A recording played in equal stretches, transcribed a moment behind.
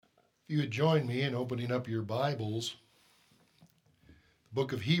you would join me in opening up your Bibles, the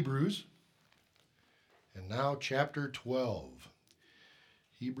book of Hebrews, and now chapter 12.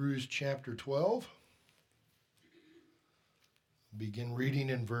 Hebrews chapter 12. Begin reading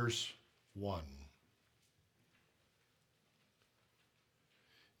in verse 1.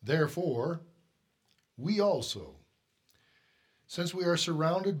 Therefore, we also, since we are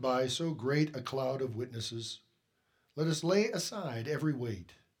surrounded by so great a cloud of witnesses, let us lay aside every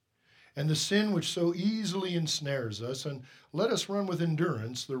weight and the sin which so easily ensnares us, and let us run with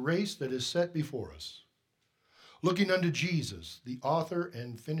endurance the race that is set before us, looking unto Jesus, the author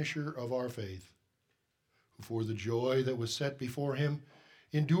and finisher of our faith, who for the joy that was set before him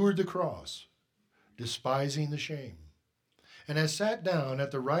endured the cross, despising the shame, and has sat down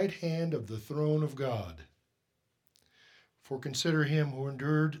at the right hand of the throne of God. For consider him who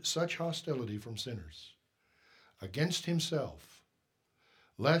endured such hostility from sinners against himself,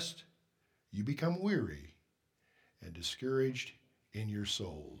 lest you become weary and discouraged in your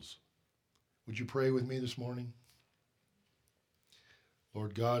souls. Would you pray with me this morning?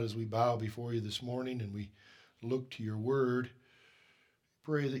 Lord God, as we bow before you this morning and we look to your word,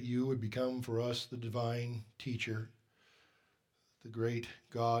 pray that you would become for us the divine teacher, the great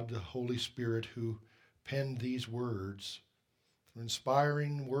God, the Holy Spirit who penned these words, through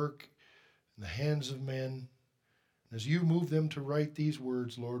inspiring work in the hands of men. And as you move them to write these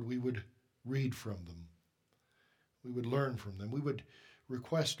words, Lord, we would read from them. We would learn from them. We would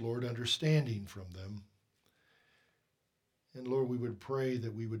request, Lord, understanding from them. And Lord, we would pray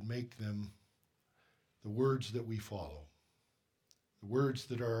that we would make them the words that we follow, the words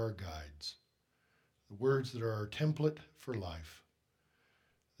that are our guides, the words that are our template for life,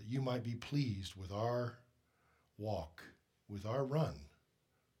 that you might be pleased with our walk, with our run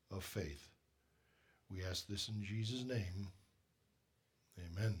of faith. We ask this in Jesus' name.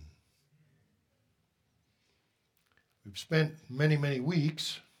 Amen. We've spent many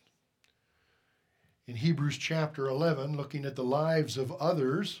weeks in Hebrews chapter 11 looking at the lives of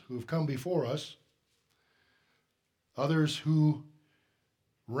others who have come before us, others who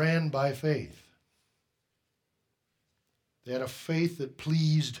ran by faith. They had a faith that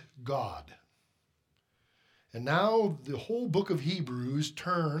pleased God. And now the whole book of Hebrews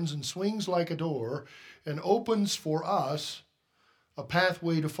turns and swings like a door and opens for us a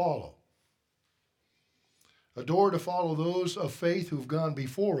pathway to follow. A door to follow those of faith who've gone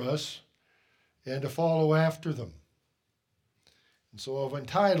before us and to follow after them. And so I've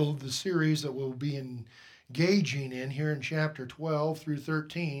entitled the series that we'll be engaging in here in chapter 12 through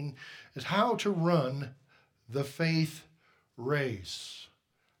 13 is How to Run the Faith Race.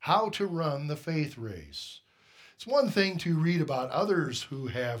 How to run the faith race. It's one thing to read about others who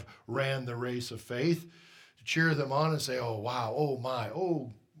have ran the race of faith, to cheer them on and say, oh, wow, oh, my,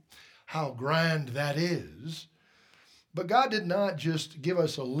 oh, how grand that is. But God did not just give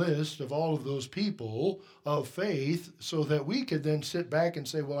us a list of all of those people of faith so that we could then sit back and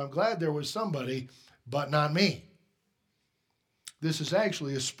say, well, I'm glad there was somebody, but not me. This is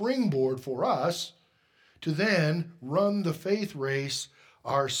actually a springboard for us to then run the faith race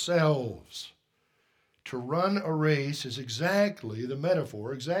ourselves. To run a race is exactly the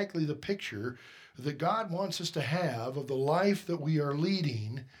metaphor, exactly the picture that God wants us to have of the life that we are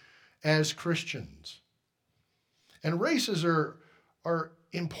leading as Christians. And races are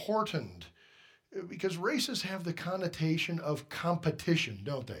important because races have the connotation of competition,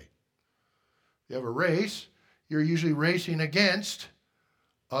 don't they? You have a race, you're usually racing against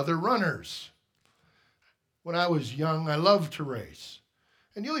other runners. When I was young, I loved to race.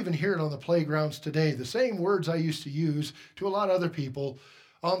 And you'll even hear it on the playgrounds today. The same words I used to use to a lot of other people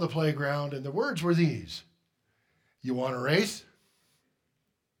on the playground, and the words were these. You want to race?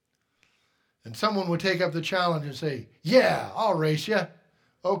 And someone would take up the challenge and say, yeah, I'll race you.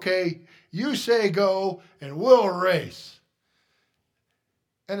 Okay, you say go, and we'll race.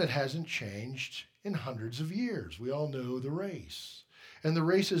 And it hasn't changed in hundreds of years. We all know the race. And the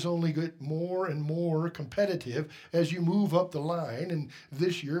races only get more and more competitive as you move up the line. And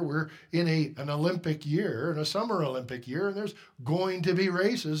this year we're in an Olympic year, and a summer Olympic year, and there's going to be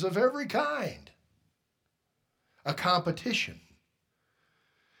races of every kind. A competition.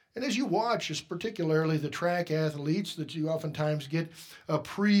 And as you watch, particularly the track athletes that you oftentimes get a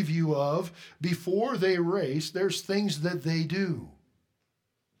preview of before they race, there's things that they do.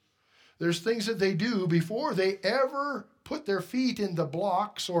 There's things that they do before they ever put their feet in the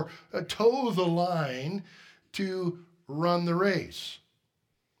blocks or toe the line to run the race.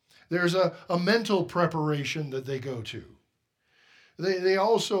 There's a mental preparation that they go to. They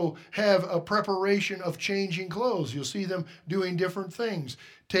also have a preparation of changing clothes. You'll see them doing different things,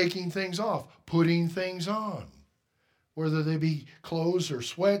 taking things off, putting things on, whether they be clothes or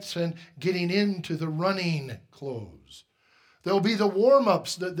sweats, and getting into the running clothes. There'll be the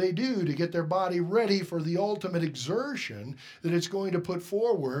warm-ups that they do to get their body ready for the ultimate exertion that it's going to put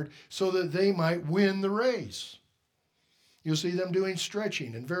forward so that they might win the race. You'll see them doing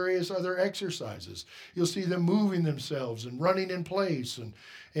stretching and various other exercises. You'll see them moving themselves and running in place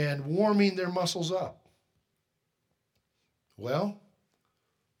and warming their muscles up. Well,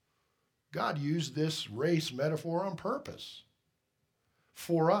 God used this race metaphor on purpose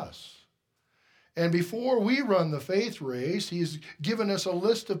for us. And before we run the faith race, He's given us a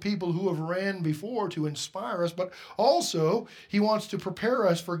list of people who have ran before to inspire us, but also He wants to prepare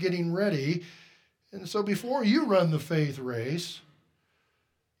us for getting ready. And so before you run the faith race,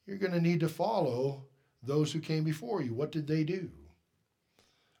 you're going to need to follow those who came before you. What did they do?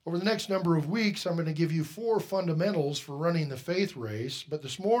 Over the next number of weeks, I'm going to give you 4 fundamentals for running the faith race. But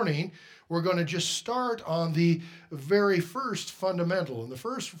this morning, we're going to just start on the very first fundamental. And the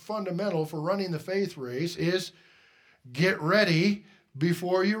first fundamental for running the faith race is get ready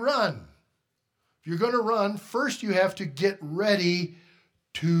before you run. If you're going to run, first you have to get ready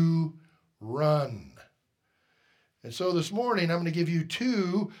to run. And so this morning, I'm going to give you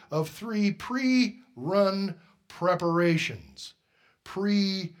 2 of 3 pre-run preparations.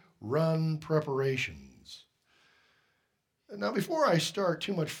 Pre-run preparations. Now, before I start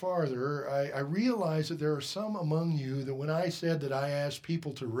too much farther, I realize that there are some among you that when I said that I asked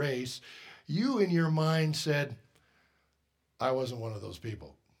people to race, you in your mind said, I wasn't one of those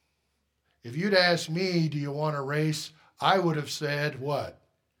people. If you'd asked me, do you want to race? I would have said, what?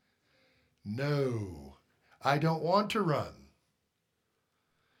 No, I don't want to run.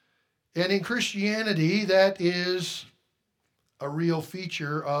 And in Christianity, that is a real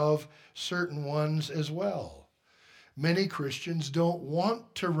feature of certain ones as well. Many Christians don't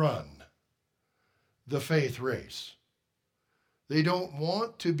want to run the faith race. They don't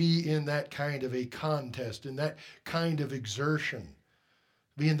want to be in that kind of a contest, in that kind of exertion,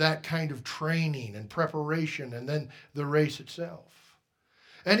 be in that kind of training and preparation, and then the race itself.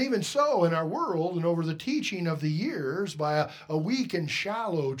 And even so, in our world and over the teaching of the years by a weak and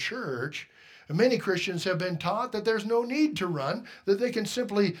shallow church, many Christians have been taught that there's no need to run, that they can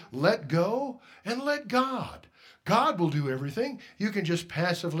simply let go and let God. God will do everything. You can just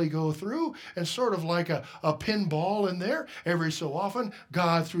passively go through and sort of like a pinball in there. Every so often,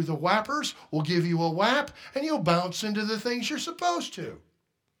 God, through the whappers, will give you a whap and you'll bounce into the things you're supposed to.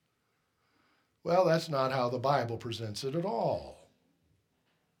 Well, that's not how the Bible presents it at all.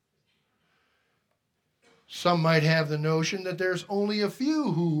 Some might have the notion that there's only a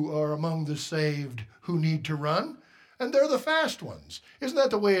few who are among the saved who need to run, and they're the fast ones. Isn't that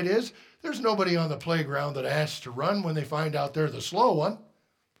the way it is? There's nobody on the playground that asks to run when they find out they're the slow one.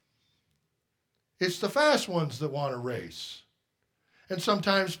 It's the fast ones that want to race. And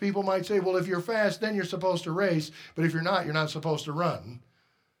sometimes people might say, well, if you're fast, then you're supposed to race, but if you're not supposed to run.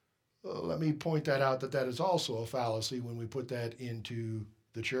 Well, let me point that out that is also a fallacy when we put that into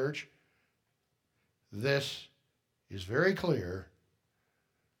the church. This is very clear.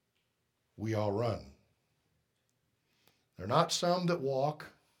 We all run. There are not some that walk.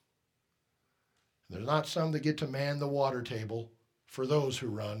 There's not some that get to man the water table for those who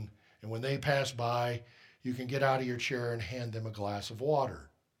run. And when they pass by, you can get out of your chair and hand them a glass of water.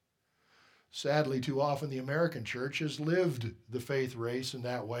 Sadly, too often the American church has lived the faith race in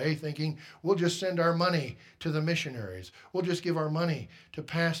that way, thinking we'll just send our money to the missionaries. We'll just give our money to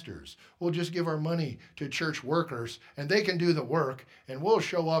pastors. We'll just give our money to church workers, and they can do the work, and we'll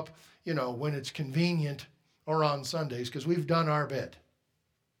show up, when it's convenient or on Sundays because we've done our bit.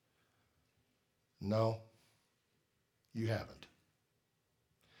 No, you haven't.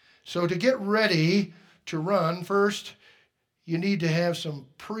 So to get ready to run, first, you need to have some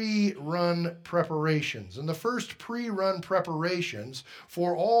pre-run preparations. And the first pre-run preparations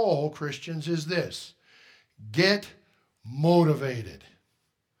for all Christians is this: get motivated.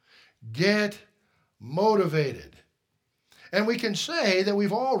 Get motivated. And we can say that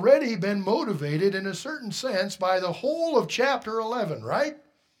we've already been motivated in a certain sense by the whole of chapter 11, right?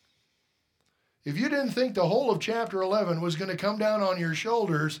 If you didn't think the whole of chapter 11 was going to come down on your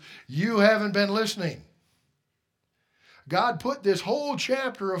shoulders, you haven't been listening. God put this whole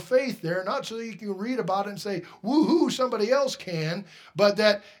chapter of faith there, not so that you can read about it and say, woohoo, somebody else can, but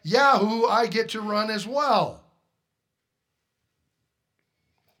that, yahoo, I get to run as well.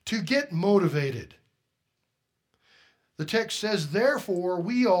 To get motivated. The text says, therefore,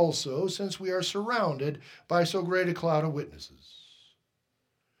 we also, since we are surrounded by so great a cloud of witnesses.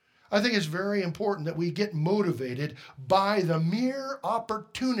 I think it's very important that we get motivated by the mere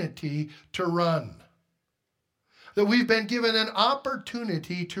opportunity to run. That we've been given an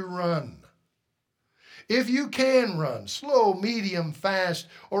opportunity to run. If you can run, slow, medium, fast,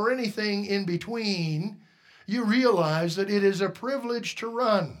 or anything in between, you realize that it is a privilege to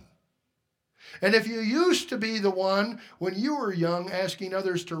run. And if you used to be the one when you were young asking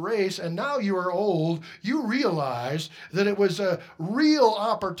others to race, and now you are old, you realize that it was a real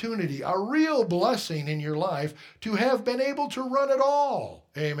opportunity, a real blessing in your life to have been able to run at all.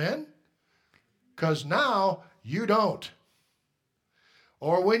 Amen? Because now you don't.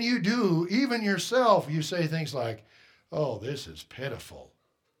 Or when you do, even yourself, you say things like, oh, this is pitiful.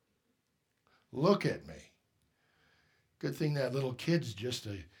 Look at me. Good thing that little kid's just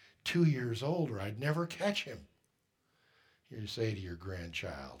 2 years old, or I'd never catch him. You say to your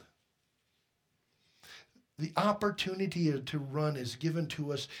grandchild. The opportunity to run is given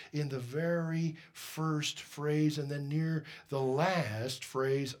to us in the very first phrase and then near the last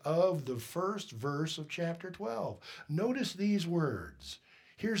phrase of the first verse of chapter 12. Notice these words.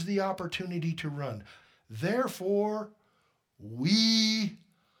 Here's the opportunity to run. Therefore, we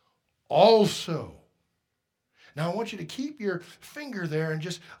also. Now, I want you to keep your finger there and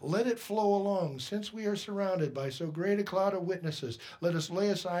just let it flow along. Since we are surrounded by so great a cloud of witnesses, let us lay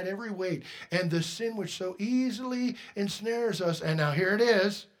aside every weight and the sin which so easily ensnares us. And now here it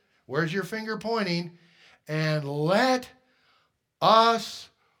is. Where's your finger pointing? And let us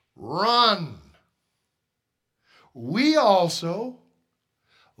run. We also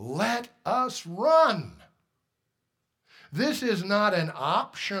let us run. This is not an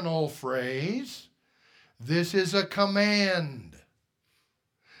optional phrase. This is a command.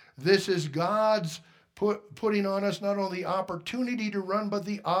 This is God's putting on us not only the opportunity to run, but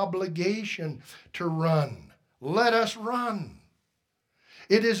the obligation to run. Let us run.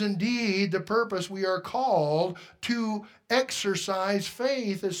 It is indeed the purpose we are called to exercise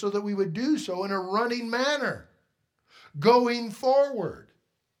faith, is so that we would do so in a running manner, going forward.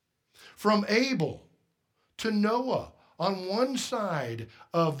 From Abel to Noah on one side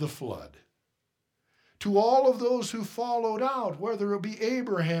of the flood, to all of those who followed out, whether it be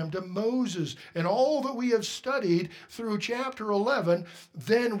Abraham to Moses and all that we have studied through chapter 11,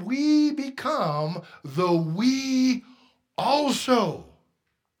 then we become the we also.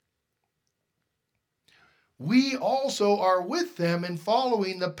 We also are with them in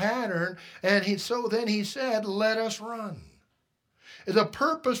following the pattern, and so then he said, let us run. The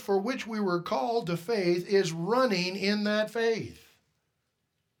purpose for which we were called to faith is running in that faith.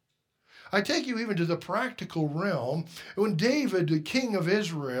 I take you even to the practical realm. When David, the king of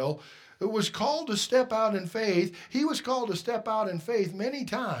Israel, was called to step out in faith, he was called to step out in faith many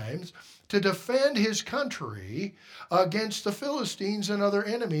times to defend his country against the Philistines and other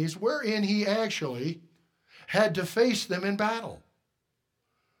enemies, wherein he actually had to face them in battle.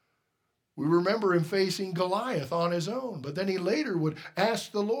 We remember him facing Goliath on his own, but then he later would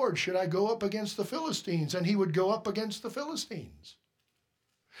ask the Lord, should I go up against the Philistines? And he would go up against the Philistines.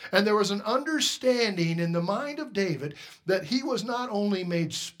 And there was an understanding in the mind of David that he was not only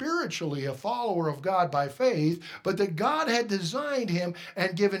made spiritually a follower of God by faith, but that God had designed him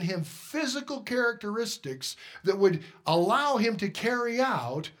and given him physical characteristics that would allow him to carry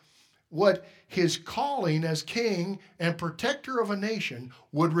out what his calling as king and protector of a nation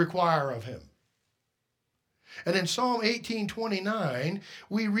would require of him. And in Psalm 18:29,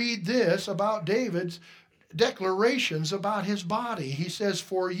 we read this about David's declarations about his body. He says,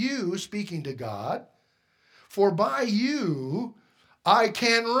 for you, speaking to God, for by you I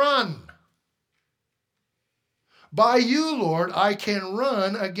can run. By you, Lord, I can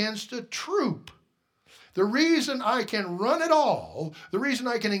run against a troop. The reason I can run at all, the reason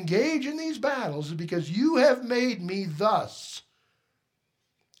I can engage in these battles is because you have made me thus,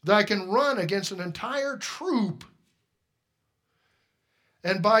 that I can run against an entire troop.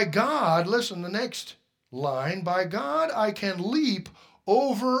 And by God, listen, the next line, by God I can leap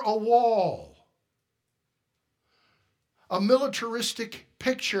over a wall. A militaristic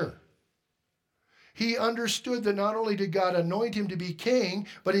picture. He understood that not only did God anoint him to be king,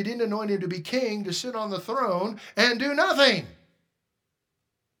 but he didn't anoint him to be king to sit on the throne and do nothing,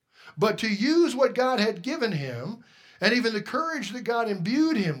 but to use what God had given him and even the courage that God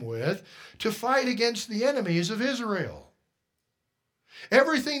imbued him with to fight against the enemies of Israel.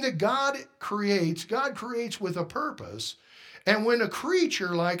 Everything that God creates with a purpose. And when a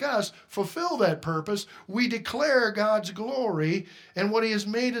creature like us fulfill that purpose, we declare God's glory and what he has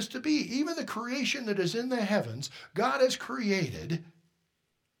made us to be. Even the creation that is in the heavens, God has created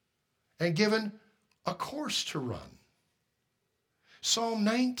and given a course to run. Psalm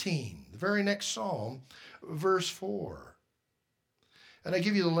 19, the very next psalm, verse 4. And I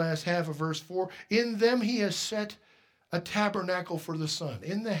give you the last half of verse 4. In them he has set a tabernacle for the sun.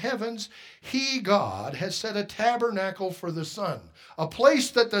 In the heavens, he, God, has set a tabernacle for the sun, a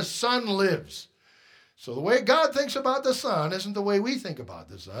place that the sun lives. So the way God thinks about the sun isn't the way we think about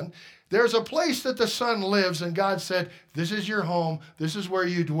the sun. There's a place that the sun lives, and God said, this is your home, this is where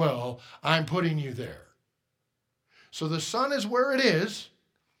you dwell, I'm putting you there. So the sun is where it is,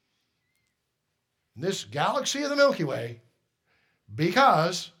 in this galaxy of the Milky Way,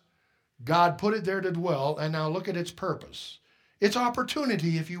 because God put it there to dwell, and now look at its purpose. Its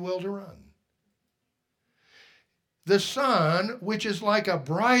opportunity, if you will, to run. The sun, which is like a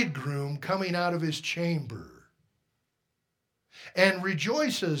bridegroom coming out of his chamber, and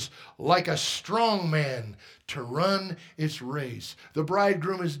rejoices like a strong man to run its race. The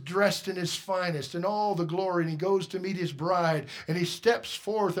bridegroom is dressed in his finest in all the glory, and he goes to meet his bride, and he steps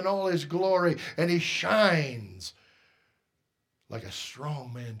forth in all his glory, and he shines like a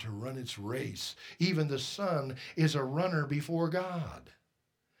strong man to run its race. Even the sun is a runner before God.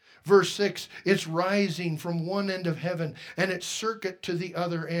 Verse 6, it's rising from one end of heaven, and its circuit to the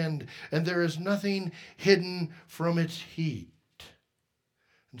other end, and there is nothing hidden from its heat.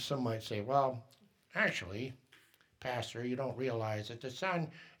 And some might say, well, actually, Pastor, you don't realize that the sun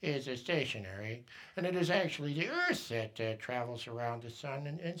is stationary, and it is actually the earth that travels around the sun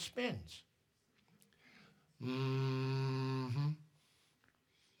and spins. Mm-hmm.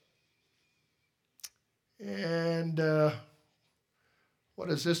 And what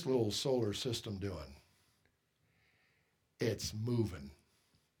is this little solar system doing? It's moving.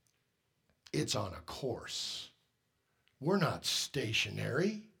 It's on a course. We're not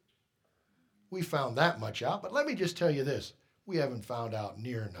stationary. We found that much out, but let me just tell you this. We haven't found out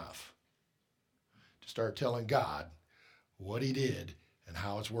near enough to start telling God what he did and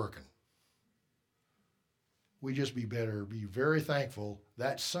how it's working. We just better be very thankful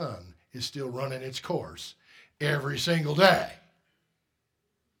that sun is still running its course every single day.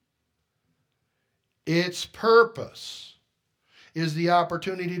 Its purpose is the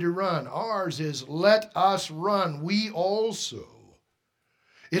opportunity to run. Ours is let us run, we also.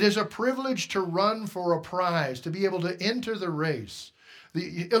 It is a privilege to run for a prize, to be able to enter the race.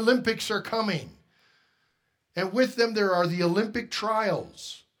 The Olympics are coming, and with them there are the Olympic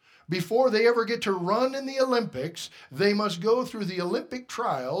trials. Before they ever get to run in the Olympics, they must go through the Olympic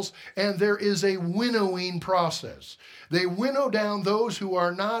trials, and there is a winnowing process. They winnow down those who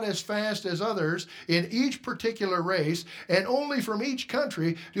are not as fast as others in each particular race, and only from each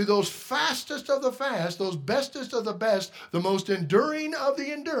country do those fastest of the fast, those bestest of the best, the most enduring of the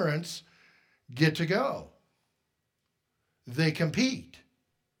endurance, get to go. They compete.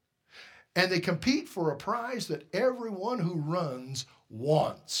 And they compete for a prize that everyone who runs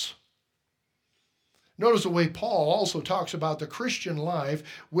wants. Notice the way Paul also talks about the Christian life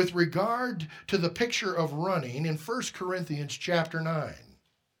with regard to the picture of running in 1 Corinthians chapter 9.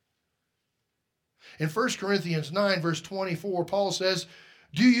 In 1 Corinthians 9, verse 24, Paul says,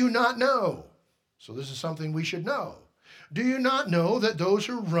 do you not know? So this is something we should know. Do you not know that those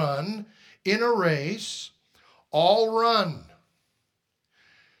who run in a race all run?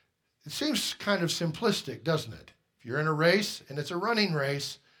 It seems kind of simplistic, doesn't it? If you're in a race and it's a running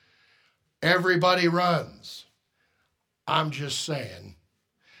race, everybody runs. I'm just saying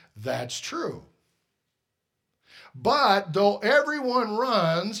that's true. But though everyone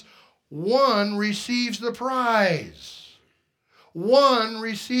runs, one receives the prize. One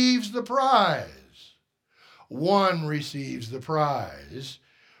receives the prize. One receives the prize.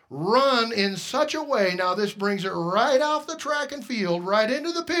 Run in such a way, now this brings it right off the track and field, right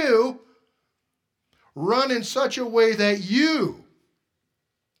into the pew. Run in such a way that you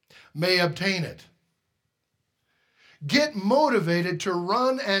may obtain it. Get motivated to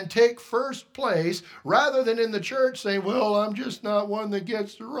run and take first place rather than in the church saying, well, I'm just not one that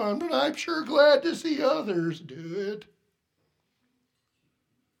gets to run, but I'm sure glad to see others do it.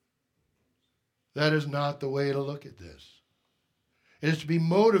 That is not the way to look at this. It is to be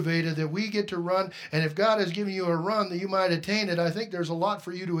motivated that we get to run, and if God has given you a run that you might attain it, I think there's a lot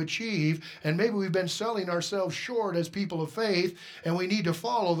for you to achieve, and maybe we've been selling ourselves short as people of faith, and we need to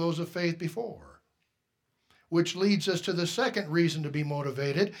follow those of faith before. Which leads us to the second reason to be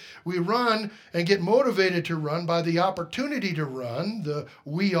motivated. We run and get motivated to run by the opportunity to run, the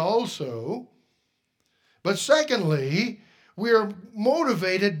we also. But secondly, we are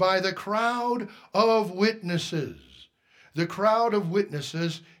motivated by the crowd of witnesses. The crowd of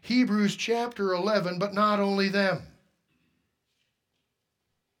witnesses, Hebrews chapter 11, but not only them.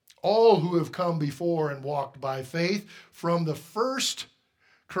 All who have come before and walked by faith from the first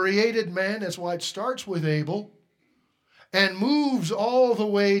created man, that's why it starts with Abel, and moves all the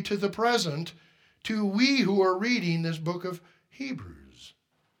way to the present, to we who are reading this book of Hebrews.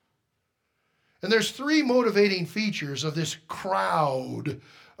 And there's three motivating features of this crowd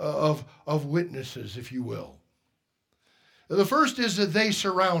of witnesses, if you will. The first is that they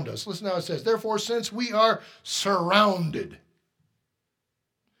surround us. Listen how it says, therefore, since we are surrounded.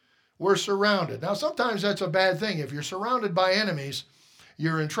 We're surrounded. Now, sometimes that's a bad thing. If you're surrounded by enemies,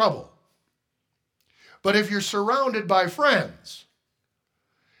 you're in trouble. But if you're surrounded by friends,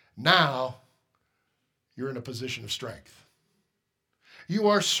 now you're in a position of strength. You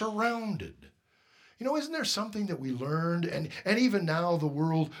are surrounded. You know, isn't there something that we learned, and even now the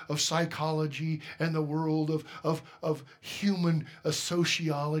world of psychology and the world of human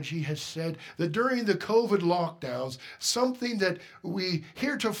sociology has said that during the COVID lockdowns, something that we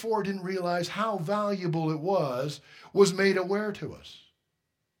heretofore didn't realize how valuable it was made aware to us.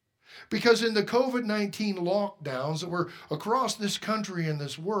 Because in the COVID-19 lockdowns that were across this country and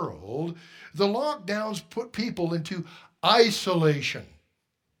this world, the lockdowns put people into isolation,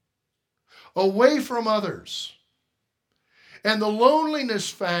 away from others. And the loneliness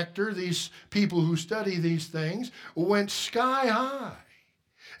factor, these people who study these things, went sky high.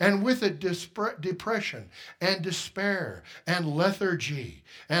 And with it, depression and despair and lethargy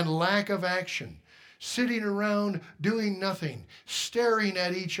and lack of action, sitting around doing nothing, staring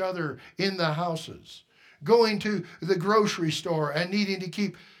at each other in the houses, going to the grocery store and needing to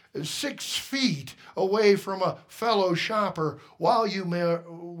keep 6 feet away from a fellow shopper while you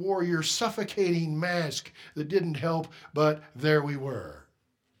wore your suffocating mask that didn't help, but there we were.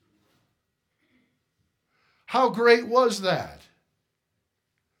 How great was that?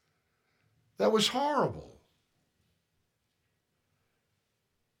 That was horrible.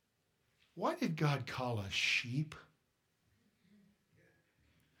 Why did God call us sheep?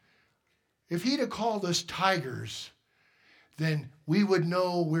 If he'd have called us tigers, then we would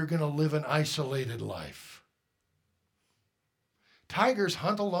know we're going to live an isolated life. Tigers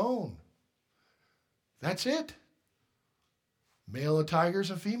hunt alone. That's it. Male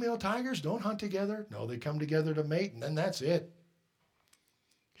tigers and female tigers don't hunt together. No, they come together to mate, and then that's it.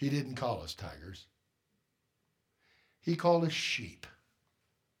 He didn't call us tigers. He called us sheep.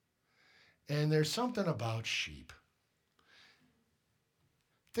 And there's something about sheep.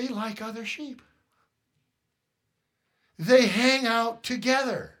 They like other sheep. They hang out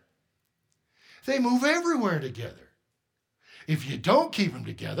together. They move everywhere together. If you don't keep them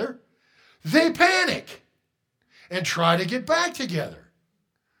together, they panic and try to get back together,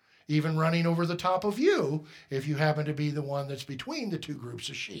 even running over the top of you if you happen to be the one that's between the two groups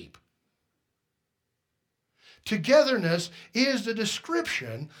of sheep. Togetherness is the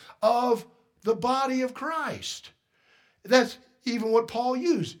description of the body of Christ. That's even what Paul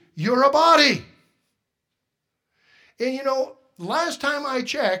used. You're a body. And you know, last time I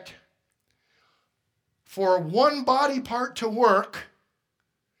checked, for one body part to work,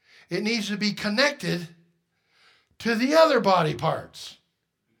 it needs to be connected to the other body parts.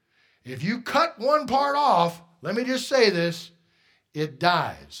 If you cut one part off, let me just say this, it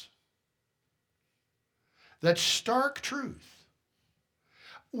dies. That's stark truth.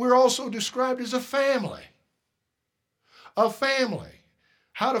 We're also described as a family. A family.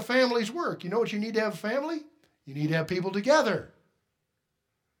 How do families work? You know what you need to have a family? You need to have people together.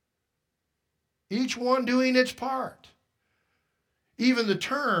 Each one doing its part. Even the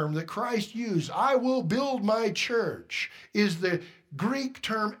term that Christ used, I will build my church, is the Greek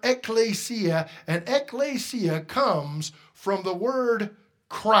term ekklesia, and ekklesia comes from the word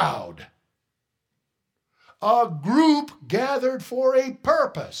crowd. A group gathered for a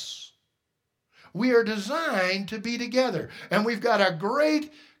purpose. We are designed to be together, and we've got a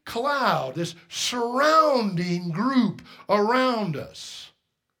great cloud, this surrounding group around us.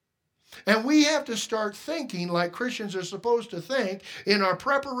 And we have to start thinking like Christians are supposed to think in our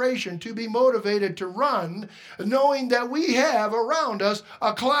preparation to be motivated to run, knowing that we have around us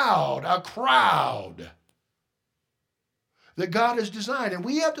a cloud, a crowd that God has designed. And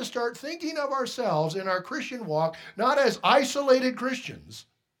we have to start thinking of ourselves in our Christian walk, not as isolated Christians,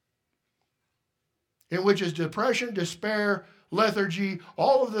 in which is depression, despair, lethargy,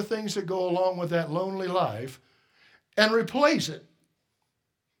 all of the things that go along with that lonely life, and replace it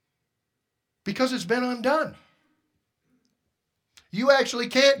because it's been undone. You actually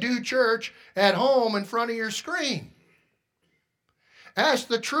can't do church at home in front of your screen. Ask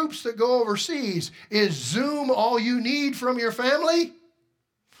the troops that go overseas, is Zoom all you need from your family?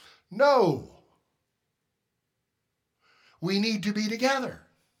 No. We need to be together.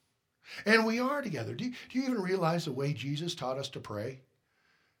 And we are together. Do you even realize the way Jesus taught us to pray?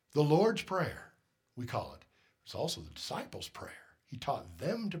 The Lord's Prayer, we call it. It's also the disciples' prayer. He taught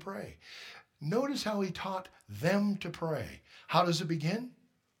them to pray. Notice how he taught them to pray. How does it begin?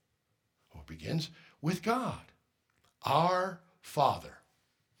 Well, it begins with God. Our Father.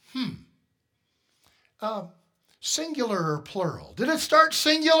 Singular or plural? Did it start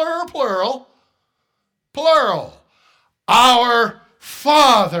singular or plural? Plural. Our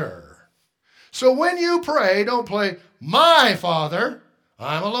Father. So when you pray, don't play my Father.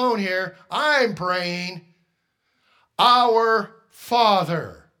 I'm alone here. I'm praying. Our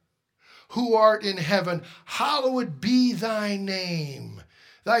Father, who art in heaven, hallowed be thy name.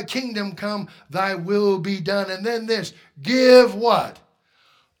 Thy kingdom come, thy will be done. And then this, give what?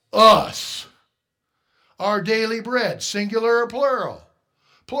 Us our daily bread, singular or plural?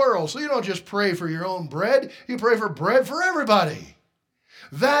 Plural. So you don't just pray for your own bread, you pray for bread for everybody.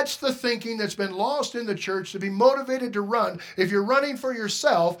 That's the thinking that's been lost in the church, to be motivated to run. If you're running for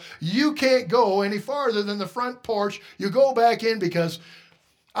yourself, you can't go any farther than the front porch. You go back in because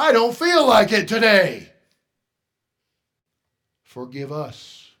I don't feel like it today. Forgive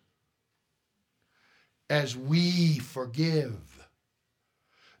us as we forgive.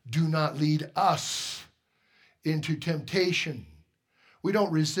 Do not lead us into temptation. We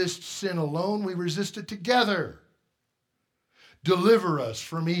don't resist sin alone, we resist it together. Deliver us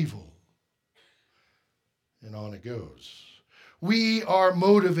from evil. And on it goes. We are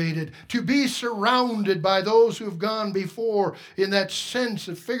motivated to be surrounded by those who have gone before, in that sense,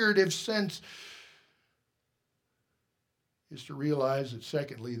 a figurative sense, is to realize that,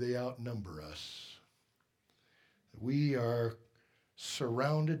 secondly, they outnumber us. We are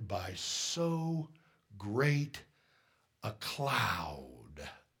surrounded by so great a cloud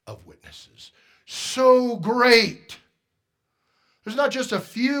of witnesses. So great. There's not just a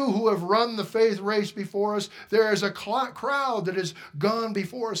few who have run the faith race before us. There is a crowd that has gone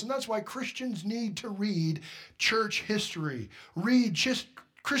before us. And that's why Christians need to read church history. Read just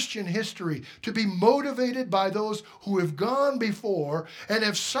Christian history, to be motivated by those who have gone before and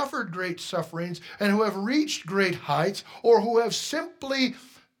have suffered great sufferings and who have reached great heights, or who have simply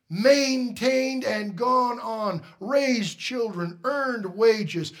maintained and gone on, raised children, earned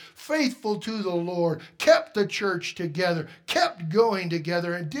wages, faithful to the Lord, kept the church together, kept going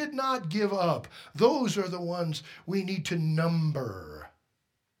together, and did not give up. Those are the ones we need to number.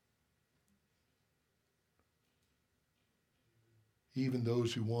 Even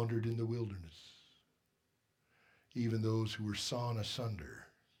those who wandered in the wilderness, even those who were sawn asunder,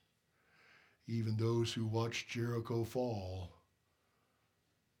 even those who watched Jericho fall,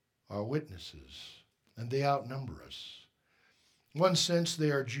 are witnesses, and they outnumber us. In one sense,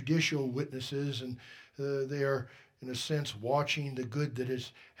 they are judicial witnesses, and they are, in a sense, watching the good that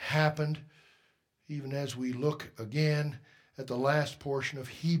has happened. Even as we look again at the last portion of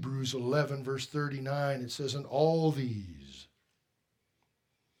Hebrews 11, verse 39, it says, and all these,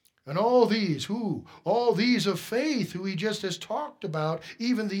 who? All these of faith, who he just has talked about,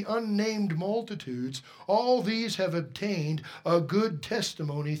 even the unnamed multitudes, all these have obtained a good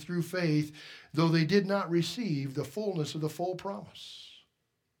testimony through faith, though they did not receive the fullness of the full promise.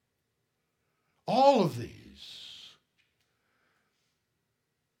 All of these.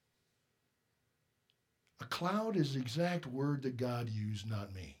 A cloud is the exact word that God used,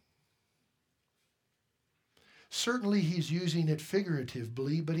 not me. Certainly he's using it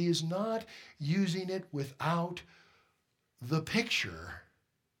figuratively, but he is not using it without the picture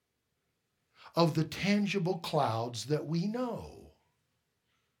of the tangible clouds that we know.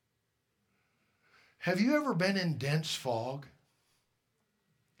 Have you ever been in dense fog?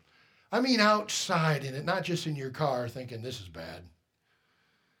 I mean outside in it, not just in your car thinking this is bad,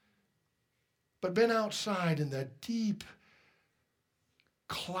 but been outside in that deep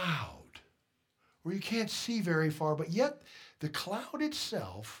cloud where you can't see very far, but yet the cloud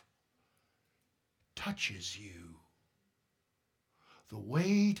itself touches you. The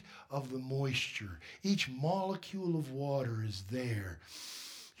weight of the moisture, each molecule of water is there.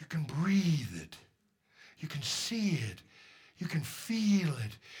 You can breathe it. You can see it. You can feel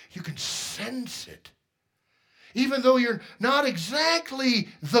it. You can sense it. Even though you're not exactly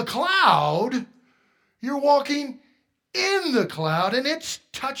the cloud, you're walking in the cloud and it's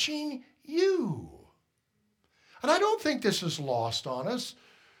touching you. And I don't think this is lost on us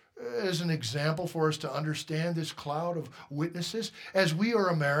as an example for us to understand this cloud of witnesses. As we are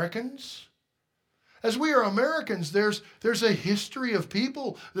Americans, there's a history of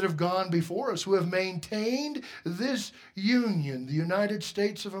people that have gone before us who have maintained this union, the United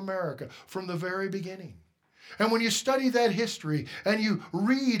States of America, from the very beginning. And when you study that history and you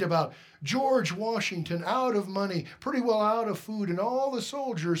read about George Washington out of money, pretty well out of food, and all the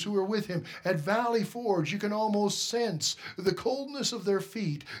soldiers who were with him at Valley Forge, you can almost sense the coldness of their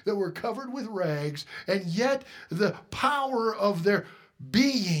feet that were covered with rags, and yet the power of their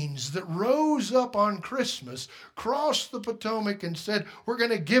beings that rose up on Christmas, crossed the Potomac and said, we're going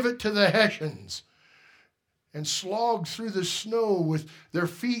to give it to the Hessians, and slogged through the snow with their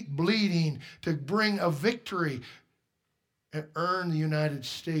feet bleeding to bring a victory and earn the United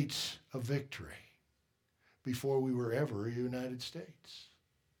States a victory before we were ever a United States.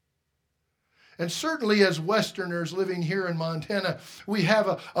 And certainly as Westerners living here in Montana, we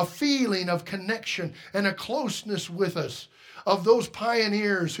have a feeling of connection and a closeness with us of those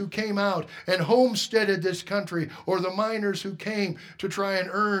pioneers who came out and homesteaded this country, or the miners who came to try and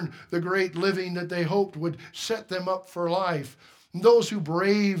earn the great living that they hoped would set them up for life. And those who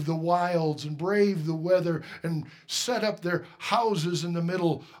braved the wilds and braved the weather and set up their houses in the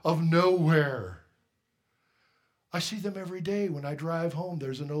middle of nowhere. I see them every day when I drive home.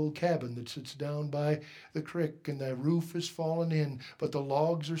 There's an old cabin that sits down by the creek, and the roof has fallen in, but the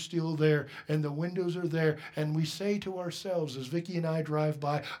logs are still there and the windows are there. And we say to ourselves, as Vicki and I drive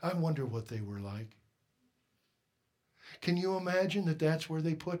by, I wonder what they were like. Can you imagine that that's where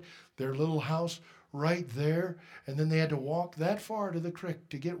they put their little house, right there? And then they had to walk that far to the creek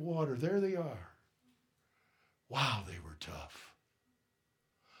to get water. There they are. Wow, they were tough.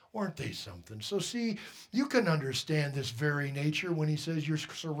 Weren't they something? So see, you can understand this very nature when he says you're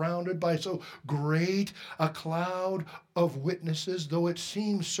surrounded by so great a cloud of witnesses. Though it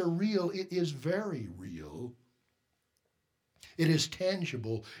seems surreal, it is very real. It is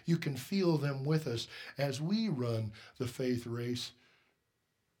tangible. You can feel them with us as we run the faith race.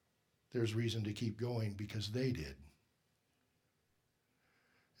 There's reason to keep going because they did.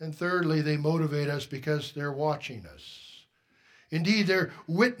 And thirdly, they motivate us because they're watching us. Indeed, they're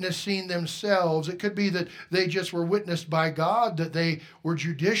witnessing themselves. It could be that they just were witnessed by God, that they were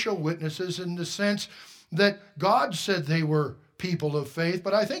judicial witnesses in the sense that God said they were people of faith.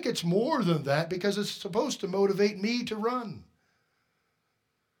 But I think it's more than that, because it's supposed to motivate me to run.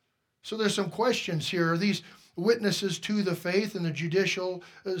 So there's some questions here. Are these witnesses to the faith in the judicial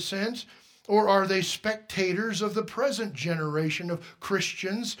sense? Or are they spectators of the present generation of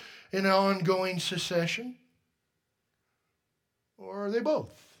Christians in ongoing secession? Or are they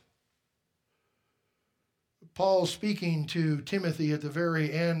both? Paul, speaking to Timothy at the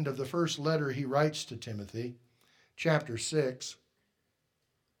very end of the first letter he writes to Timothy, chapter 6,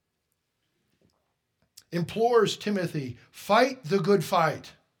 implores Timothy, fight the good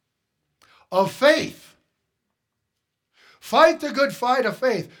fight of faith. Fight the good fight of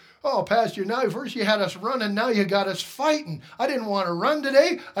faith. Oh, Pastor, now first you had us running, now you got us fighting. I didn't want to run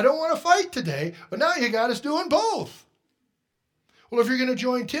today. I don't want to fight today. But now you got us doing both. Well, if you're going to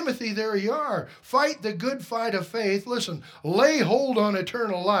join Timothy, there you are. Fight the good fight of faith. Listen, lay hold on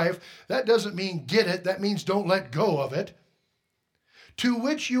eternal life. That doesn't mean get it. That means don't let go of it. To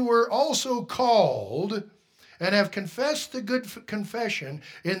which you were also called, and have confessed the good confession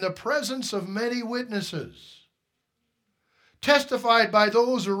in the presence of many witnesses. Testified by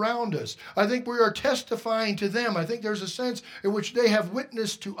those around us. I think we are testifying to them. I think there's a sense in which they have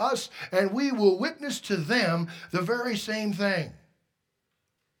witnessed to us, and we will witness to them the very same thing.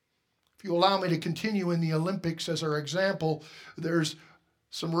 If you allow me to continue in the Olympics as our example, there's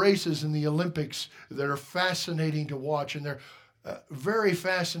some races in the Olympics that are fascinating to watch, and they're very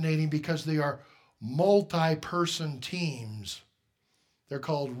fascinating because they are multi-person teams. They're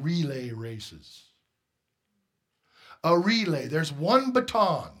called relay races. A relay, there's one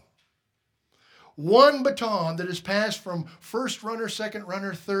baton that is passed from first runner, second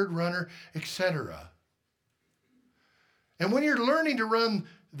runner, third runner, etc. And when you're learning to run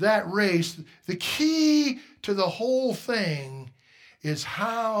that race, the key to the whole thing is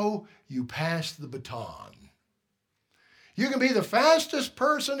how you pass the baton. You can be the fastest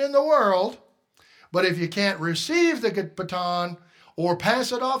person in the world, but if you can't receive the baton or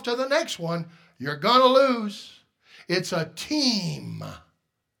pass it off to the next one, you're going to lose. It's a team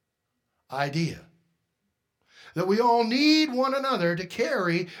idea that we all need one another to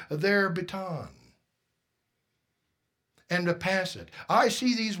carry their baton and to pass it. I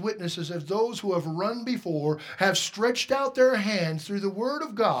see these witnesses as those who have run before, have stretched out their hands through the Word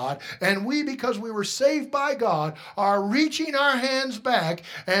of God, and we, because we were saved by God, are reaching our hands back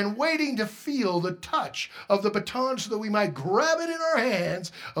and waiting to feel the touch of the baton so that we might grab it in our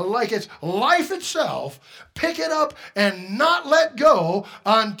hands like it's life itself, pick it up and not let go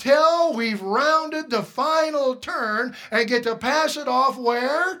until we've rounded the final turn and get to pass it off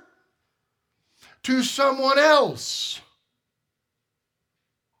where? to someone else.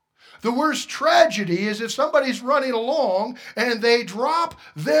 The worst tragedy is if somebody's running along and they drop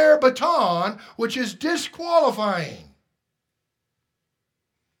their baton, which is disqualifying.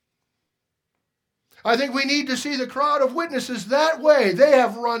 I think we need to see the crowd of witnesses that way. They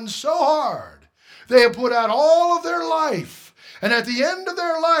have run so hard. They have put out all of their life. And at the end of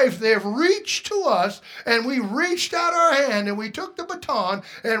their life, they have reached to us, and we reached out our hand, and we took the baton,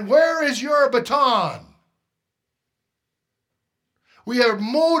 and where is your baton? We are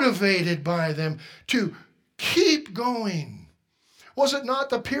motivated by them to keep going. Was it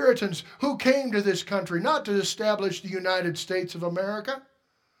not the Puritans who came to this country not to establish the United States of America?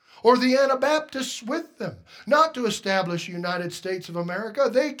 Or the Anabaptists with them, not to establish the United States of America.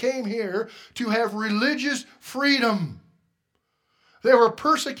 They came here to have religious freedom. They were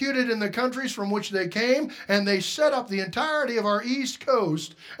persecuted in the countries from which they came, and they set up the entirety of our East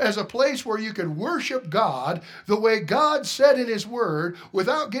Coast as a place where you could worship God the way God said in His Word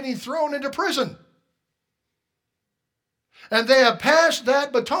without getting thrown into prison. And they have passed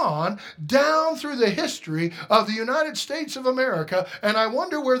that baton down through the history of the United States of America. And I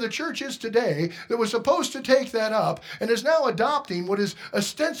wonder where the church is today that was supposed to take that up and is now adopting what is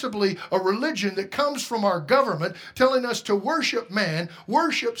ostensibly a religion that comes from our government, telling us to worship man,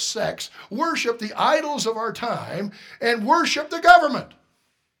 worship sex, worship the idols of our time, and worship the government.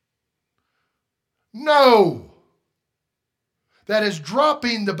 No. That is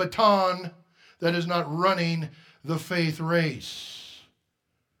dropping the baton. That is not running the faith race.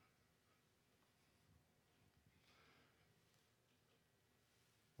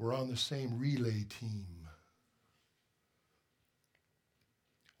 We're on the same relay team.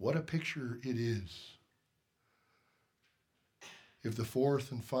 What a picture it is if the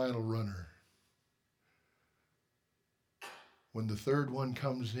fourth and final runner, when the third one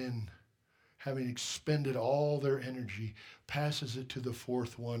comes in, having expended all their energy, passes it to the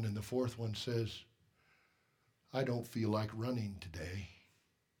fourth one, and the fourth one says, I don't feel like running today.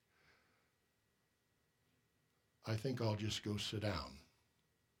 I think I'll just go sit down.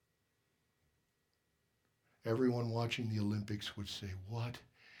 Everyone watching the Olympics would say, what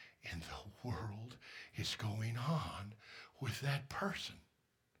in the world is going on with that person?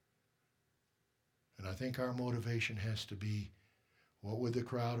 And I think our motivation has to be, what would the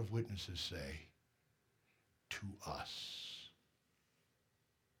crowd of witnesses say to us?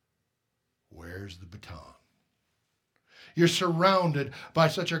 Where's the baton? You're surrounded by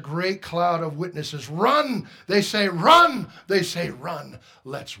such a great cloud of witnesses. Run! They say, run! They say, run.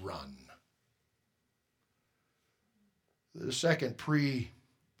 Let's run. The second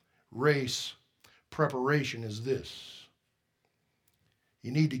pre-race preparation is this.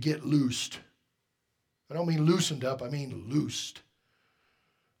 You need to get loosed. I don't mean loosened up, I mean loosed.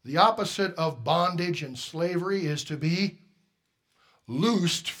 The opposite of bondage and slavery is to be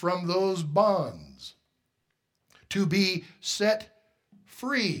loosed from those bonds. To be set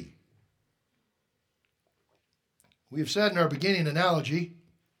free. We have said in our beginning analogy,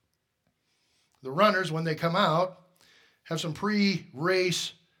 the runners, when they come out, have some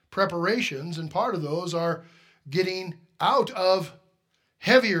pre-race preparations, and part of those are getting out of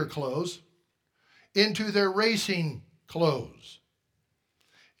heavier clothes into their racing clothes.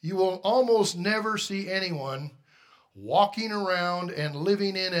 You will almost never see anyone walking around and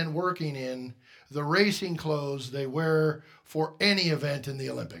living in and working in the racing clothes they wear for any event in the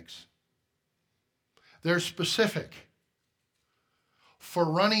Olympics. They're specific for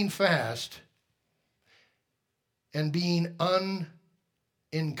running fast and being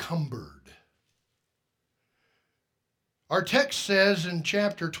unencumbered. Our text says in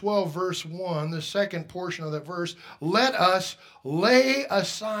chapter 12, verse 1, the second portion of that verse, let us lay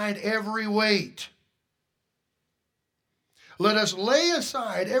aside every weight. Let us lay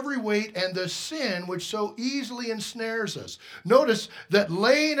aside every weight and the sin which so easily ensnares us. Notice that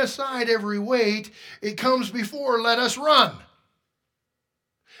laying aside every weight, it comes before let us run.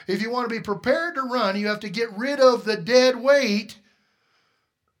 If you want to be prepared to run, you have to get rid of the dead weight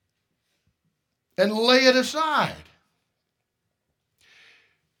and lay it aside.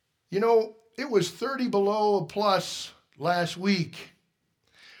 You know, it was 30 below plus last week.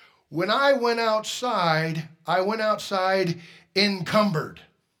 When I went outside encumbered.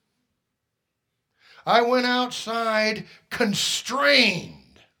 I went outside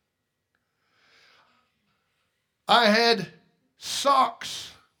constrained. I had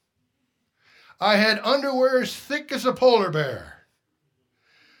socks. I had underwear as thick as a polar bear.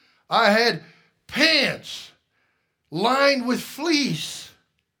 I had pants lined with fleece.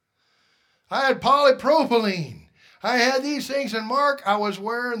 I had polypropylene. I had these things, and Mark, I was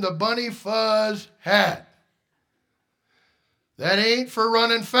wearing the bunny fuzz hat. That ain't for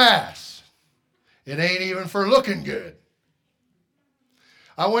running fast. It ain't even for looking good.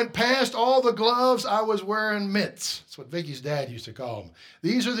 I went past all the gloves. I was wearing mitts. That's what Vicky's dad used to call them.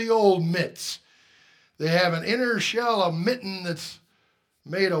 These are the old mitts. They have an inner shell, a mitten that's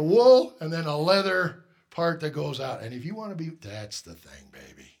made of wool, and then a leather part that goes out. And if you want to be, that's the thing,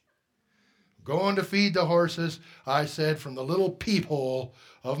 baby. Going to feed the horses, I said, from the little peephole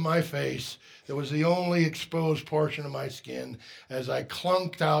of my face that was the only exposed portion of my skin as I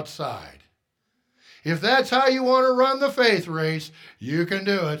clunked outside. If that's how you want to run the faith race, you can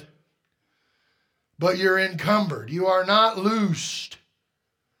do it. But you're encumbered. You are not loosed.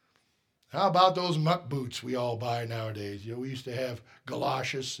 How about those muck boots we all buy nowadays? We used to have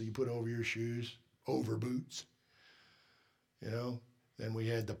galoshes, so you put over your shoes, over boots. Then we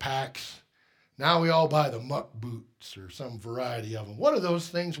had the packs. Now we all buy the muck boots or some variety of them. What do those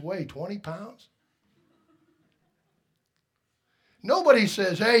things weigh, 20 pounds? Nobody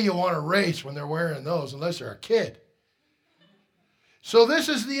says, hey, you want to race when they're wearing those unless they're a kid. So this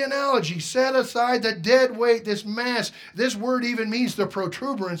is the analogy. Set aside the dead weight, this mass. This word even means the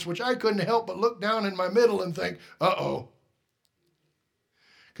protuberance, which I couldn't help but look down in my middle and think, uh-oh.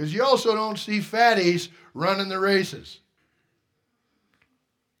 Because you also don't see fatties running the races.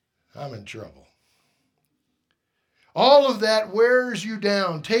 I'm in trouble. All of that wears you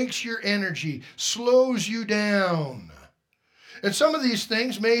down, takes your energy, slows you down. And some of these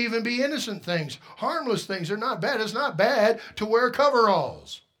things may even be innocent things, harmless things. They're not bad. It's not bad to wear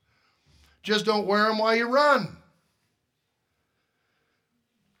coveralls. Just don't wear them while you run.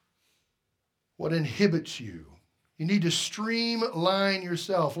 What inhibits you? You need to streamline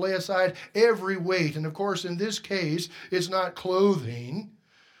yourself. Lay aside every weight. And of course, in this case, it's not clothing.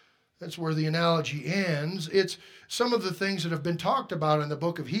 That's where the analogy ends. It's some of the things that have been talked about in the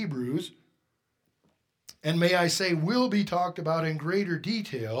book of Hebrews. And may I say, will be talked about in greater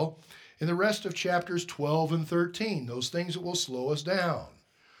detail in the rest of chapters 12 and 13, those things that will slow us down.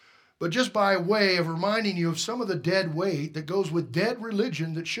 But just by way of reminding you of some of the dead weight that goes with dead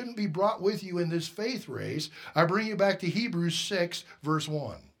religion that shouldn't be brought with you in this faith race, I bring you back to Hebrews 6, verse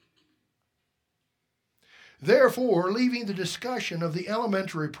 1. Therefore, leaving the discussion of the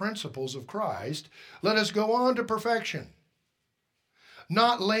elementary principles of Christ, let us go on to perfection.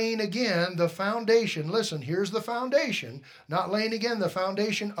 Not laying again the foundation, listen, here's the foundation, not laying again the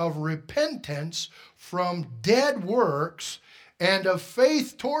foundation of repentance from dead works and of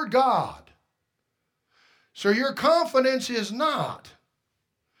faith toward God. So your confidence is not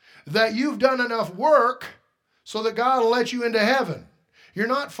that you've done enough work so that God will let you into heaven. You're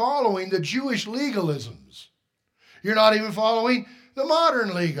not following the Jewish legalisms. You're not even following the modern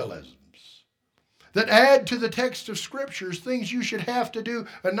legalisms that add to the text of scriptures things you should have to do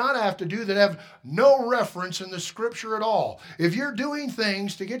and not have to do that have no reference in the scripture at all. If you're doing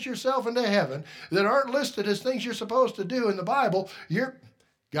things to get yourself into heaven that aren't listed as things you're supposed to do in the Bible, you're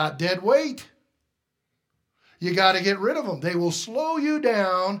got dead weight. You got to get rid of them. They will slow you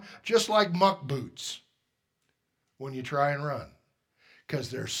down just like muck boots when you try and run, because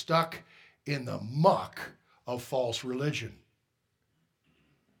they're stuck in the muck of false religion.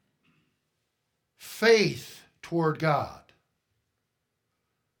 Faith toward God.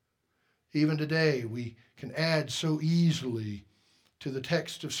 Even today, we can add so easily to the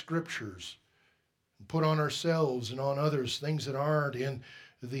text of scriptures and put on ourselves and on others things that aren't in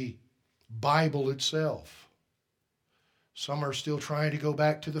the Bible itself. Some are still trying to go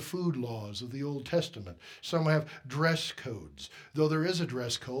back to the food laws of the Old Testament. Some have dress codes. Though there is a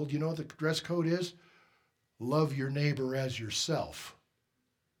dress code, you know what the dress code is? Love your neighbor as yourself.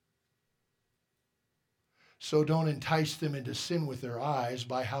 So don't entice them into sin with their eyes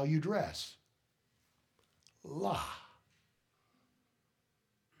by how you dress. La.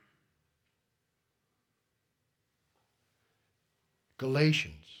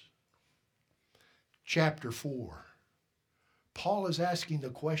 Galatians chapter 4. Paul is asking the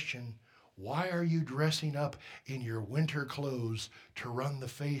question, why are you dressing up in your winter clothes to run the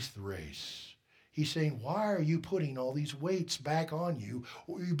faith race? He's saying, why are you putting all these weights back on you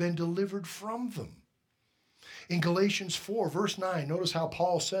or you've been delivered from them? In Galatians 4, verse 9, notice how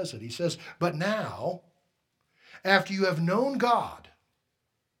Paul says it. He says, but now, after you have known God,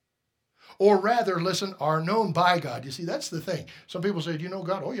 or rather, listen, are known by God. You see, that's the thing. Some people say, do you know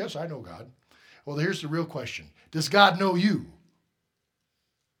God? Oh, yes, I know God. Well, here's the real question. Does God know you?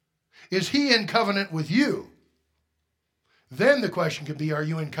 Is he in covenant with you? Then the question could be, are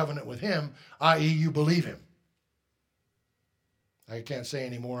you in covenant with him, i.e. you believe him? I can't say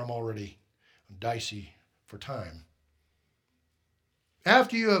anymore. I'm already dicey for time.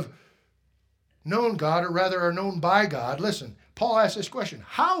 After you have known God, or rather are known by God, listen, Paul asks this question: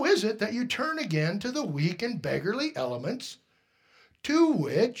 how is it that you turn again to the weak and beggarly elements to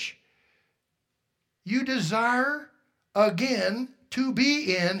which you desire again to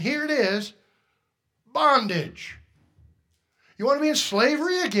be in, here it is, bondage? You want to be in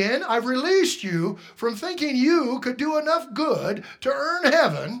slavery again? I've released you from thinking you could do enough good to earn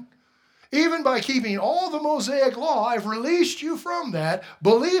heaven. Even by keeping all the Mosaic law, I've released you from that.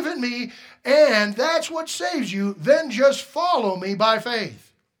 Believe in me, and that's what saves you. Then just follow me by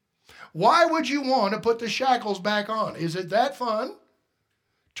faith. Why would you want to put the shackles back on? Is it that fun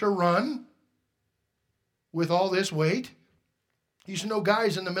to run with all this weight? You used to know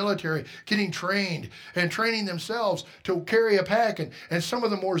guys in the military getting trained and training themselves to carry a pack, and some of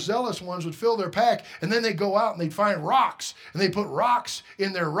the more zealous ones would fill their pack, and then they'd go out and they'd find rocks, and they'd put rocks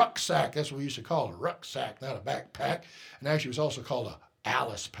in their rucksack. That's what we used to call it, a rucksack, not a backpack. And actually it was also called a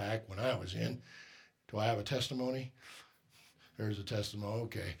Alice pack when I was in. Do I have a testimony? There's a testimony,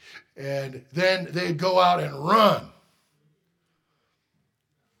 okay. And then they'd go out and run.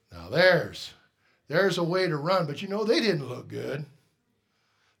 Now there's a way to run, but you know, they didn't look good.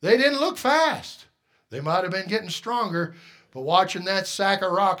 They didn't look fast. They might have been getting stronger, but watching that sack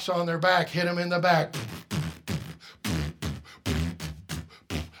of rocks on their back hit them in the back.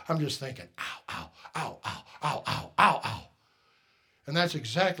 I'm just thinking, ow, ow, ow, ow, ow, ow, ow, ow. And that's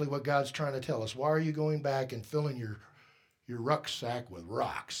exactly what God's trying to tell us. Why are you going back and filling your rucksack with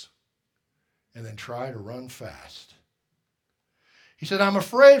rocks and then try to run fast? He said, I'm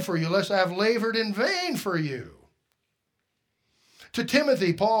afraid for you, lest I have labored in vain for you. To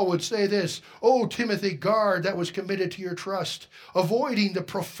Timothy, Paul would say this: "O Timothy, guard that was committed to your trust, avoiding the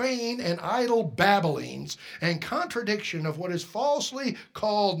profane and idle babblings and contradiction of what is falsely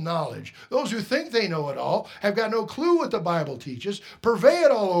called knowledge." Those who think they know it all have got no clue what the Bible teaches, purvey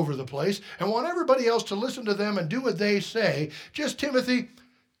it all over the place, and want everybody else to listen to them and do what they say. Just, Timothy,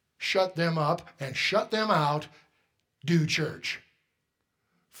 shut them up and shut them out. Do church.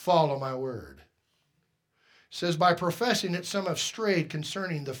 Follow my word. It says, by professing it, some have strayed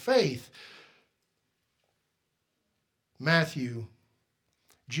concerning the faith. Matthew,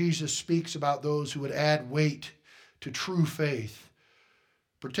 Jesus speaks about those who would add weight to true faith,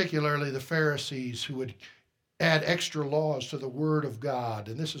 particularly the Pharisees who would add extra laws to the word of God.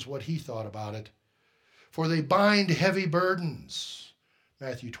 And this is what he thought about it. For they bind heavy burdens.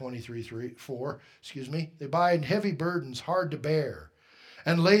 Matthew 23:4. They bind heavy burdens hard to bear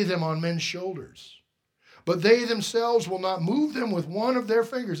and lay them on men's shoulders. But they themselves will not move them with one of their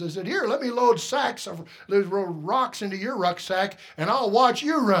fingers. They said, here, let me load rocks into your rucksack, and I'll watch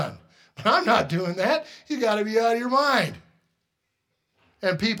you run. But I'm not doing that. You got to be out of your mind.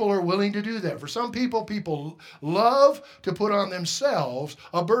 And people are willing to do that. For some people, people love to put on themselves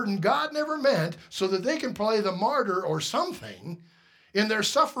a burden God never meant so that they can play the martyr or something in their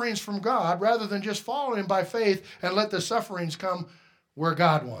sufferings from God rather than just follow him by faith and let the sufferings come where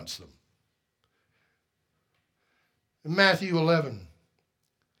God wants them. In Matthew 11,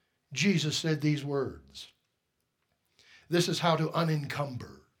 Jesus said these words. This is how to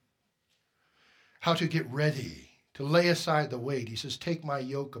unencumber, how to get ready, to lay aside the weight. He says, take my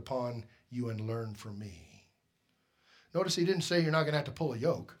yoke upon you and learn from me. Notice he didn't say you're not going to have to pull a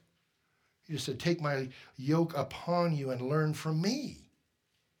yoke. He just said, take my yoke upon you and learn from me.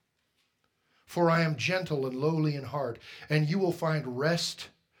 For I am gentle and lowly in heart, and you will find rest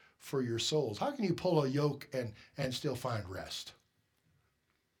for your souls. How can you pull a yoke and still find rest?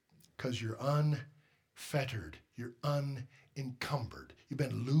 Because you're unfettered. You're unencumbered. You've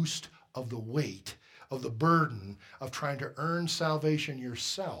been loosed of the weight, of the burden of trying to earn salvation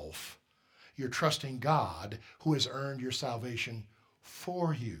yourself. You're trusting God who has earned your salvation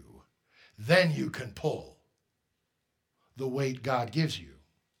for you. Then you can pull the weight God gives you.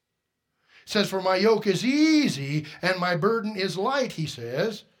 It says, for my yoke is easy and my burden is light, he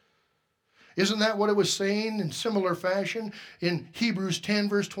says. Isn't that what it was saying in similar fashion in Hebrews 10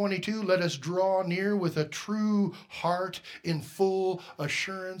 verse 22? Let us draw near with a true heart in full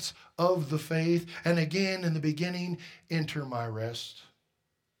assurance of the faith. And again in the beginning, enter my rest.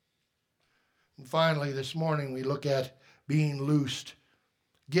 And finally, this morning we look at being loosed.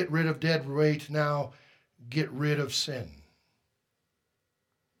 Get rid of dead weight, now get rid of sin.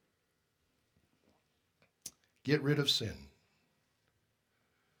 Get rid of sin.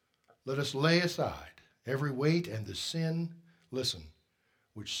 Let us lay aside every weight and the sin, listen,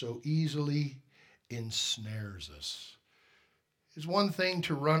 which so easily ensnares us. It's one thing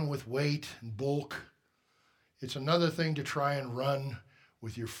to run with weight and bulk. It's another thing to try and run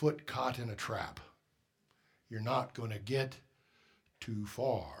with your foot caught in a trap. You're not going to get too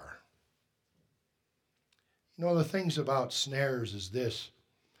far. You know, the things about snares is this.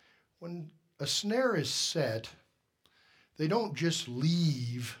 When a snare is set, they don't just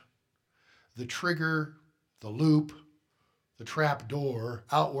leave the trigger, the loop, the trap door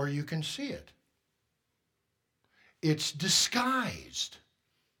out where you can see it. It's disguised.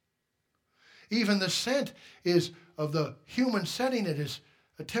 Even the scent is of the human setting. It is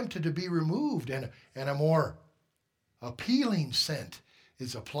attempted to be removed, and a more appealing scent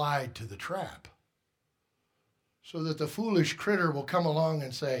is applied to the trap, so that the foolish critter will come along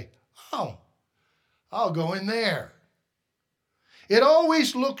and say, "Oh, I'll go in there." It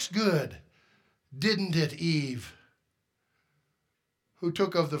always looks good, didn't it, Eve, who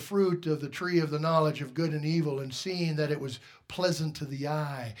took of the fruit of the tree of the knowledge of good and evil, and seeing that it was pleasant to the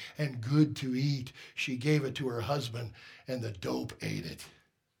eye and good to eat, she gave it to her husband, and the dope ate it.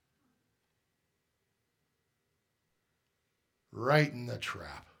 Right in the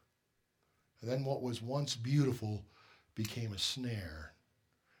trap. And then what was once beautiful became a snare,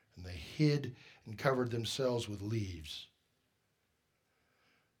 and they hid and covered themselves with leaves.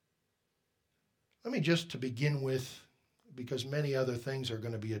 Let me just, to begin with, because many other things are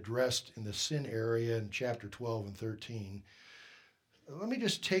going to be addressed in the sin area in chapter 12 and 13, let me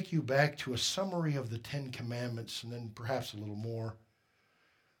just take you back to a summary of the Ten Commandments, and then perhaps a little more.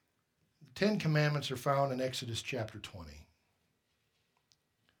 The Ten Commandments are found in Exodus chapter 20.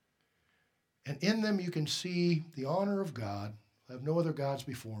 And in them you can see the honor of God. I have no other gods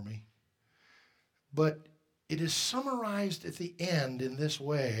before me. But it is summarized at the end in this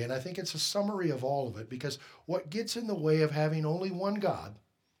way, and I think it's a summary of all of it, because what gets in the way of having only one God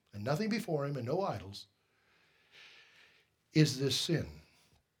and nothing before him and no idols is this sin.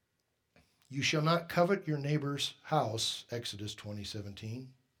 You shall not covet your neighbor's house, Exodus 20:17.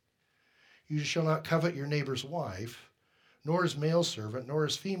 You shall not covet your neighbor's wife, nor his male servant, nor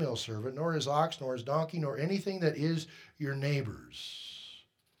his female servant, nor his ox, nor his donkey, nor anything that is your neighbor's.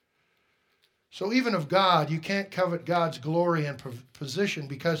 So even of God, you can't covet God's glory and position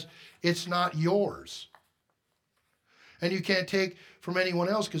because it's not yours. And you can't take from anyone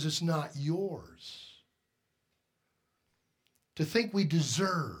else because it's not yours. To think we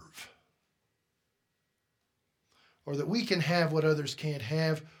deserve, or that we can have what others can't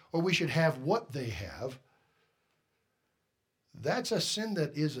have, or we should have what they have, that's a sin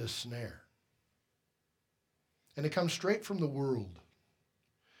that is a snare. And it comes straight from the world.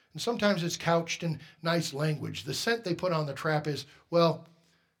 And sometimes it's couched in nice language. The scent they put on the trap is, well,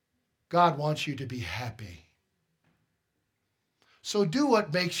 God wants you to be happy. So do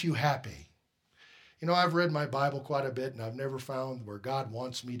what makes you happy. You know, I've read my Bible quite a bit, and I've never found where God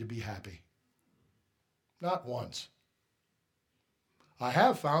wants me to be happy. Not once. I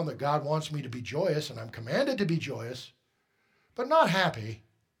have found that God wants me to be joyous, and I'm commanded to be joyous, but not happy.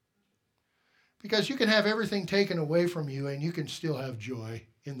 Because you can have everything taken away from you, and you can still have joy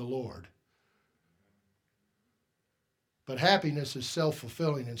in the Lord. But happiness is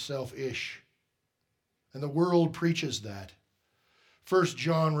self-fulfilling and selfish. And the world preaches that. 1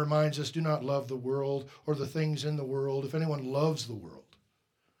 John reminds us, do not love the world or the things in the world. If anyone loves the world,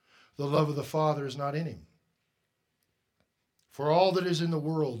 the love of the Father is not in him. For all that is in the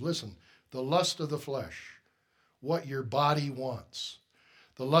world, listen, the lust of the flesh, what your body wants,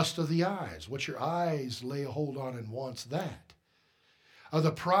 the lust of the eyes, what your eyes lay a hold on and wants that,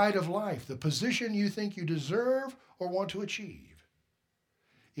 the pride of life, the position you think you deserve or want to achieve,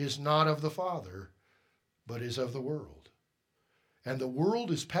 is not of the Father, but is of the world. And the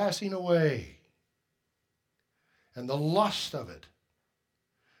world is passing away, and the lust of it.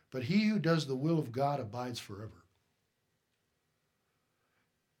 But he who does the will of God abides forever.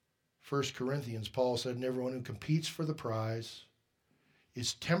 1 Corinthians, Paul said, and everyone who competes for the prize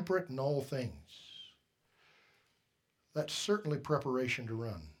is temperate in all things. That's certainly preparation to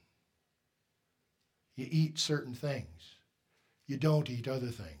run. You eat certain things. You don't eat other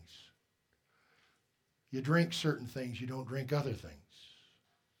things. You drink certain things. You don't drink other things.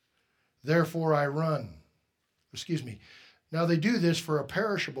 Therefore I run. Now they do this for a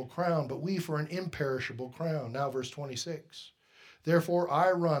perishable crown, but we for an imperishable crown. Now verse 26. Therefore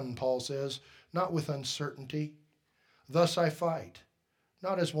I run, Paul says, not with uncertainty. Thus I fight,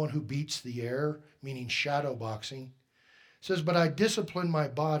 not as one who beats the air, meaning shadow boxing. It says, but I discipline my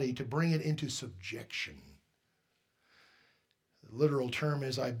body to bring it into subjection. The literal term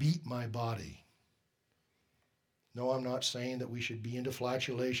is I beat my body. No, I'm not saying that we should be into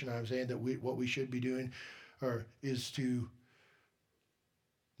flatulation. I'm saying that what we should be doing is to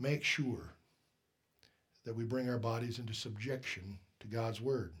make sure that we bring our bodies into subjection to God's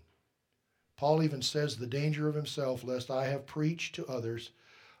word. Paul even says the danger of himself, lest I have preached to others,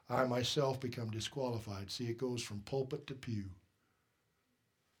 I myself become disqualified. See, it goes from pulpit to pew.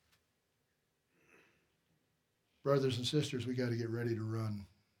 Brothers and sisters, we got to get ready to run.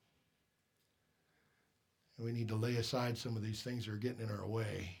 And we need to lay aside some of these things that are getting in our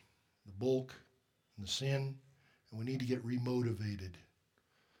way. The bulk and the sin. And we need to get remotivated.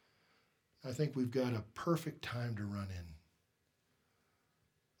 I think we've got a perfect time to run in.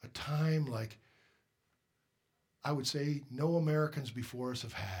 A time like I would say no Americans before us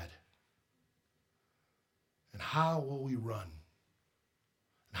have had. And how will we run?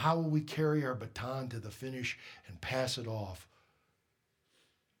 And how will we carry our baton to the finish and pass it off?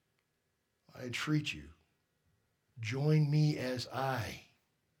 I entreat you, join me as I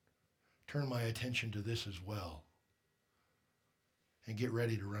turn my attention to this as well and get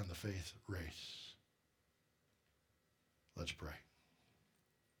ready to run the faith race. Let's pray.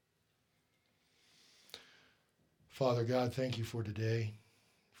 Father God, thank you for today,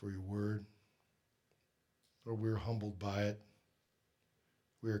 for your word. Lord, we're humbled by it.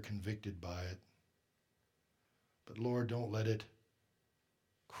 We are convicted by it. But Lord, don't let it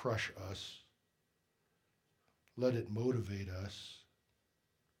crush us. Let it motivate us.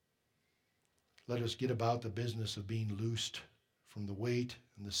 Let us get about the business of being loosed from the weight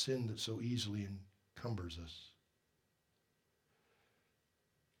and the sin that so easily encumbers us.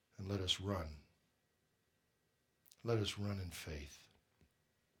 And let us run. Let us run in faith.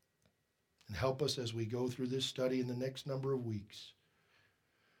 And help us as we go through this study in the next number of weeks,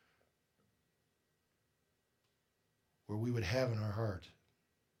 where we would have in our heart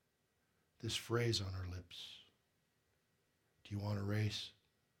this phrase on our lips. Do you want a race?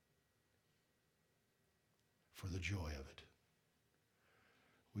 For the joy of it.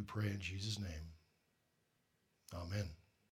 We pray in Jesus' name. Amen.